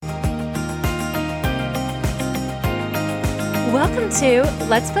Welcome to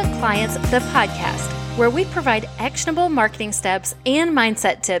Let's Book Clients, the podcast, where we provide actionable marketing steps and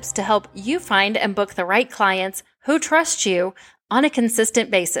mindset tips to help you find and book the right clients who trust you on a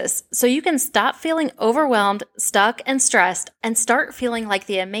consistent basis so you can stop feeling overwhelmed, stuck, and stressed and start feeling like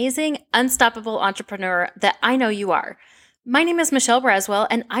the amazing, unstoppable entrepreneur that I know you are. My name is Michelle Braswell,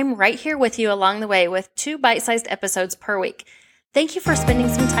 and I'm right here with you along the way with 2 bite-sized episodes per week. Thank you for spending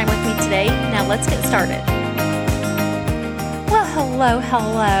some time with me today. Now let's get started. Well,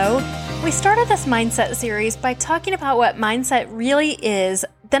 hello. We started this mindset series by talking about what mindset really is.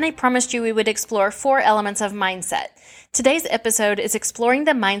 Then I promised you we would explore 4 elements of mindset. Today's episode is exploring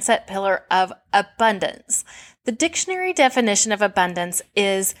the mindset pillar of abundance. The dictionary definition of abundance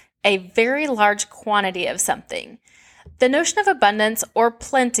is a very large quantity of something. The notion of abundance or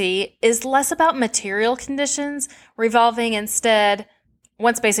plenty is less about material conditions, revolving instead,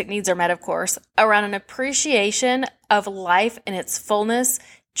 once basic needs are met, of course, around an appreciation of life in its fullness,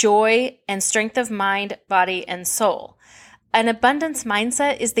 joy, and strength of mind, body, and soul. An abundance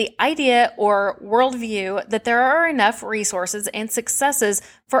mindset is the idea or worldview that there are enough resources and successes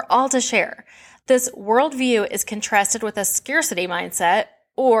for all to share. This worldview is contrasted with a scarcity mindset,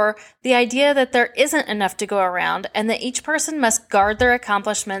 or the idea that there isn't enough to go around and that each person must guard their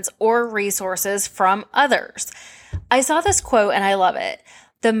accomplishments or resources from others. I saw this quote and I love it.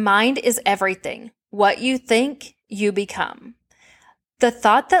 The mind is everything. What you think, you become. The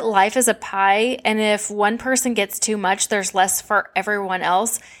thought that life is a pie and if one person gets too much, there's less for everyone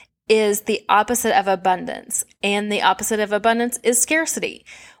else is the opposite of abundance. And the opposite of abundance is scarcity.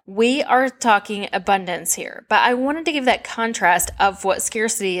 We are talking abundance here, but I wanted to give that contrast of what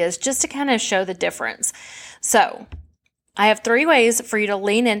scarcity is just to kind of show the difference. So I have 3 ways for you to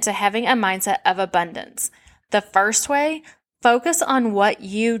lean into having a mindset of abundance. The first way, focus on what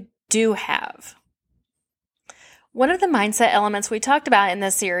you do have. One of the mindset elements we talked about in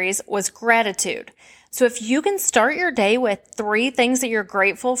this series was gratitude. So if you can start your day with 3 things that you're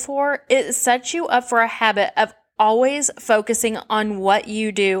grateful for, it sets you up for a habit of always focusing on what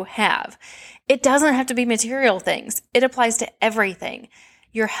you do have. It doesn't have to be material things. It applies to everything.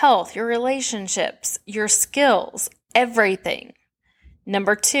 Your health, your relationships, your skills, everything.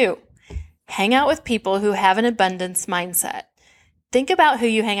 Number 2, hang out with people who have an abundance mindset. Think about who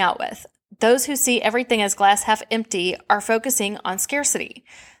you hang out with. Those who see everything as glass half empty are focusing on scarcity.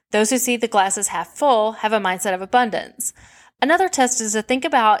 Those who see the glass as half full have a mindset of abundance. Another test is to think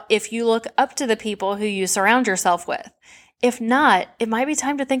about if you look up to the people who you surround yourself with. If not, it might be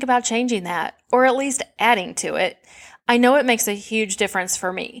time to think about changing that, or at least adding to it. I know it makes a huge difference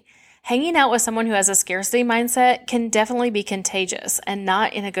for me. Hanging out with someone who has a scarcity mindset can definitely be contagious, and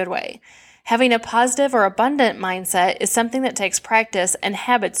not in a good way. Having a positive or abundant mindset is something that takes practice and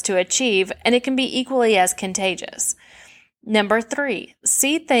habits to achieve, and it can be equally as contagious. Number 3,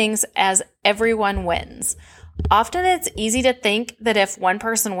 see things as everyone wins. Often it's easy to think that if one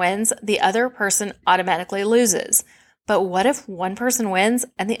person wins, the other person automatically loses. But what if one person wins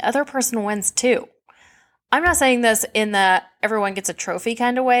and the other person wins too? I'm not saying this in the everyone gets a trophy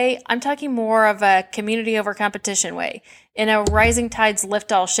kind of way. I'm talking more of a community over competition way, in a rising tides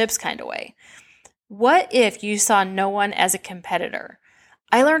lift all ships kind of way. What if you saw no one as a competitor?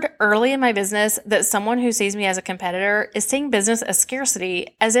 I learned early in my business that someone who sees me as a competitor is seeing business as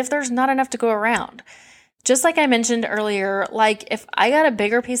scarcity, as if there's not enough to go around. Just like I mentioned earlier, like if I got a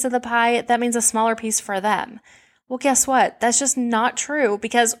bigger piece of the pie, that means a smaller piece for them. Well, guess what? That's just not true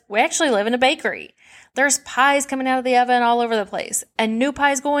because we actually live in a bakery. There's pies coming out of the oven all over the place and new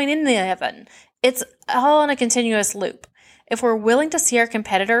pies going in the oven. It's all in a continuous loop. If we're willing to see our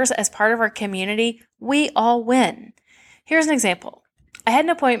competitors as part of our community, we all win. Here's an example. I had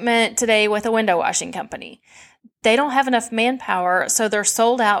an appointment today with a window washing company. They don't have enough manpower, so they're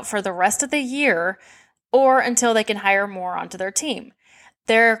sold out for the rest of the year or until they can hire more onto their team.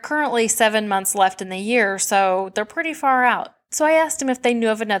 There are currently 7 months left in the year, so they're pretty far out. So I asked him if they knew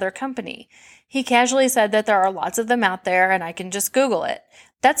of another company. He casually said that there are lots of them out there and I can just Google it.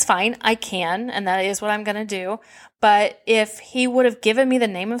 That's fine, I can, and that is what I'm going to do. But if he would have given me the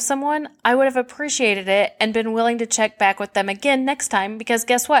name of someone, I would have appreciated it and been willing to check back with them again next time because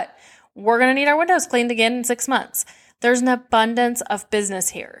guess what? We're going to need our windows cleaned again in 6 months. There's an abundance of business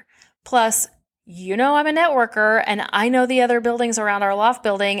here. Plus, you know I'm a networker and I know the other buildings around our loft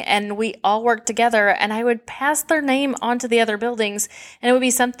building and we all work together and I would pass their name on to the other buildings and it would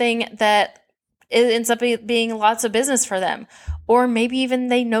be something that it ends up being lots of business for them. Or maybe even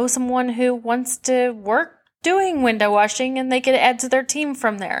they know someone who wants to work doing window washing and they could add to their team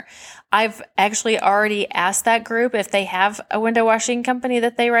from there. I've actually already asked that group if they have a window washing company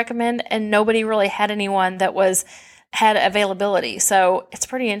that they recommend, and nobody really had anyone that was had availability. So it's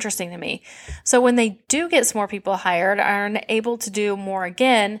pretty interesting to me. So when they do get some more people hired and able to do more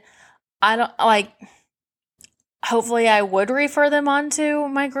again, hopefully I would refer them on to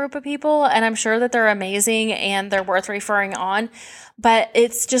my group of people, and I'm sure that they're amazing and they're worth referring on, but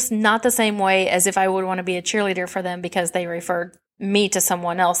it's just not the same way as if I would want to be a cheerleader for them because they referred me to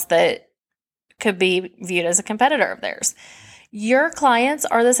someone else that could be viewed as a competitor of theirs. Your clients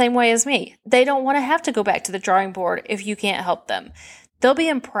are the same way as me. They don't want to have to go back to the drawing board if you can't help them. They'll be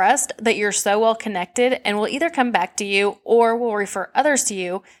impressed that you're so well connected and will either come back to you or will refer others to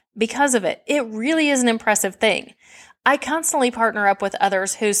you because of it. It really is an impressive thing. I constantly partner up with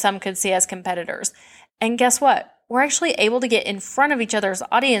others who some could see as competitors. And guess what? We're actually able to get in front of each other's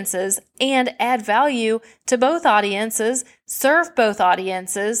audiences and add value to both audiences, serve both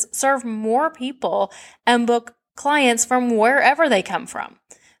audiences, serve more people, and book clients from wherever they come from.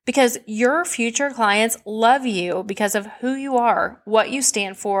 Because your future clients love you because of who you are, what you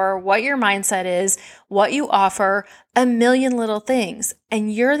stand for, what your mindset is, what you offer, a million little things.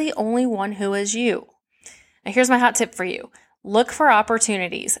 And you're the only one who is you. Now, here's my hot tip for you. Look for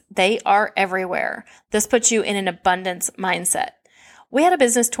opportunities. They are everywhere. This puts you in an abundance mindset. We had a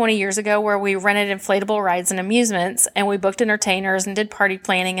business 20 years ago where we rented inflatable rides and amusements, and we booked entertainers and did party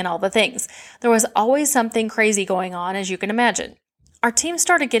planning and all the things. There was always something crazy going on, as you can imagine. Our team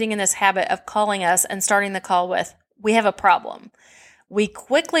started getting in this habit of calling us and starting the call with, "We have a problem." We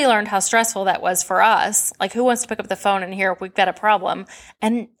quickly learned how stressful that was for us. Like, who wants to pick up the phone and hear, "We've got a problem"?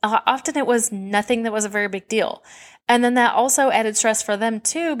 And often it was nothing that was a very big deal. And then that also added stress for them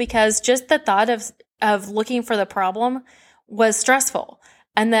too, because just the thought of looking for the problem was stressful.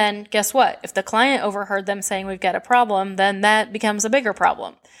 And then guess what? If the client overheard them saying, "We've got a problem," then that becomes a bigger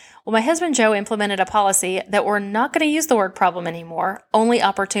problem. Well, my husband Joe implemented a policy that we're not going to use the word problem anymore, only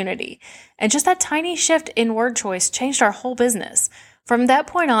opportunity. And just that tiny shift in word choice changed our whole business. From that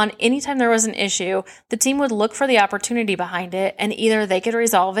point on, anytime there was an issue, the team would look for the opportunity behind it, and either they could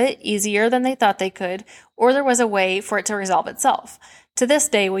resolve it easier than they thought they could, or there was a way for it to resolve itself. To this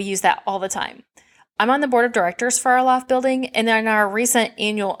day, we use that all the time. I'm on the board of directors for our loft building, and in our recent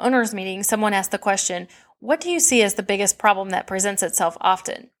annual owners meeting, someone asked the question, "What do you see as the biggest problem that presents itself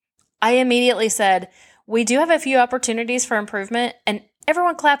often?" I immediately said, "We do have a few opportunities for improvement," and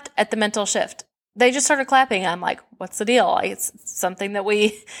everyone clapped at the mental shift. They just started clapping. I'm like, what's the deal? It's something that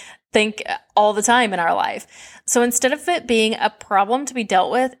we think all the time in our life. So instead of it being a problem to be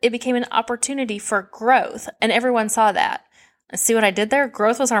dealt with, it became an opportunity for growth, and everyone saw that. See what I did there?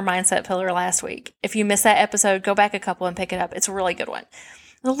 Growth was our mindset pillar last week. If you missed that episode, go back a couple and pick it up. It's a really good one.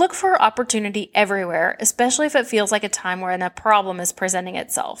 Look for opportunity everywhere, especially if it feels like a time where a problem is presenting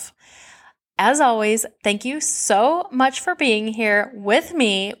itself. As always, thank you so much for being here with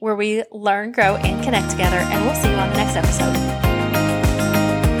me, where we learn, grow, and connect together, and we'll see you on the next episode.